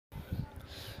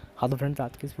हाँ तो फ्रेंड्स,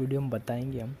 आज की इस वीडियो में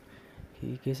बताएंगे हम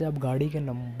कि कैसे आप गाड़ी के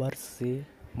नंबर से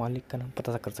मालिक का नाम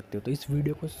पता कर सकते हो। तो इस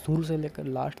वीडियो को शुरू से लेकर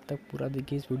लास्ट तक पूरा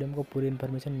देखिए। इस वीडियो में आपको पूरी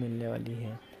इन्फॉर्मेशन मिलने वाली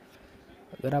है।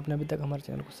 अगर आपने अभी तक हमारे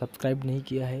चैनल को सब्सक्राइब नहीं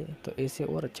किया है तो ऐसे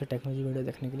और अच्छे टेक्नोलॉजी वीडियो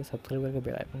देखने के लिए सब्सक्राइब करके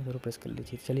बेल आइकन जरूर प्रेस कर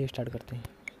लीजिए। चलिए स्टार्ट करते हैं।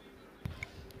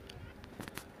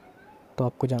 तो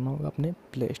आपको जाना होगा अपने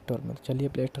प्ले स्टोर में। चलिए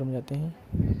प्ले स्टोर में जाते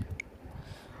हैं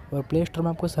और प्ले स्टोर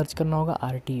में आपको सर्च करना होगा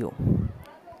RTO।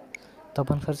 तो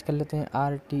अपन सर्च कर लेते हैं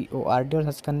RTO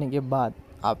सर्च करने के बाद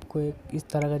आपको एक इस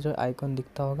तरह का जो आइकॉन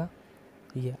दिखता होगा,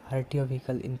 ये RTO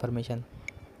व्हीकल इन्फॉर्मेशन।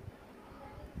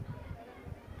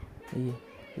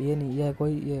 ये नहीं, यह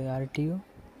कोई ये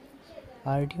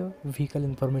RTO व्हीकल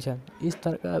इन्फॉर्मेशन इस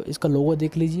तरह का, इसका लोगो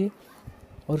देख लीजिए।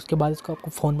 और उसके बाद इसको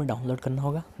आपको फ़ोन में डाउनलोड करना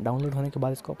होगा। डाउनलोड होने के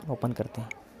बाद इसको अपन ओपन करते हैं।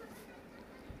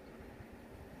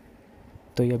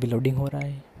 तो ये अभी लोडिंग हो रहा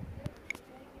है।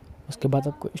 उसके बाद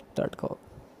आपको स्टार्ट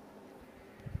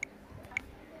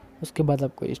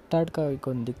का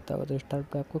आइकॉन दिखता होगा, तो स्टार्ट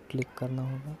पे आपको क्लिक करना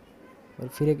होगा। और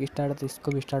फिर एक स्टार्ट है तो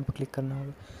इसको भी स्टार्ट पे क्लिक करना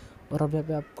होगा। और अब यहाँ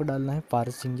पे आपको डालना है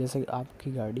पार्सिंग, जैसे कि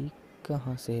आपकी गाड़ी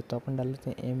कहाँ से है। तो अपन डाल देते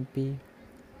हैं MP,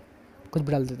 कुछ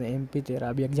भी डाल देते हैं MP 13।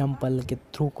 अभी एग्जाम्पल के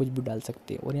थ्रू कुछ भी डाल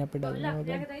सकते हैं। और यहाँ पे डालना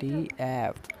होगा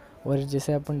DF। और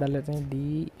जैसे अपन डाल लेते हैं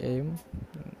DM।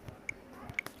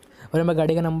 और हमें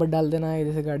गाड़ी का नंबर डाल देना है।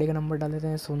 जैसे गाड़ी का नंबर डाल देते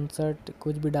हैं 67,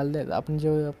 कुछ भी डाल दे। आपने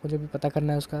आपको जो भी पता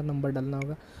करना है उसका नंबर डालना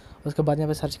होगा। उसके बाद यहाँ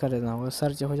पे सर्च कर देना होगा।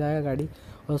 सर्च हो जाएगा गाड़ी,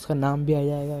 और उसका नाम भी आ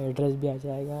जाएगा, एड्रेस भी आ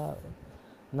जाएगा,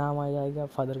 नाम आ जाएगा,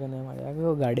 फादर का नाम आ जाएगा,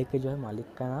 वो गाड़ी के जो है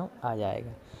मालिक का नाम आ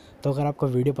जाएगा। तो अगर आपको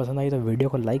वीडियो पसंद आई तो वीडियो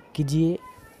को लाइक कीजिए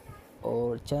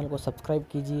और चैनल को सब्सक्राइब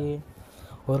कीजिए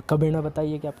और कमेंट में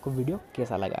बताइए कि आपको वीडियो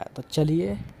कैसा लगा। तो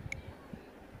चलिए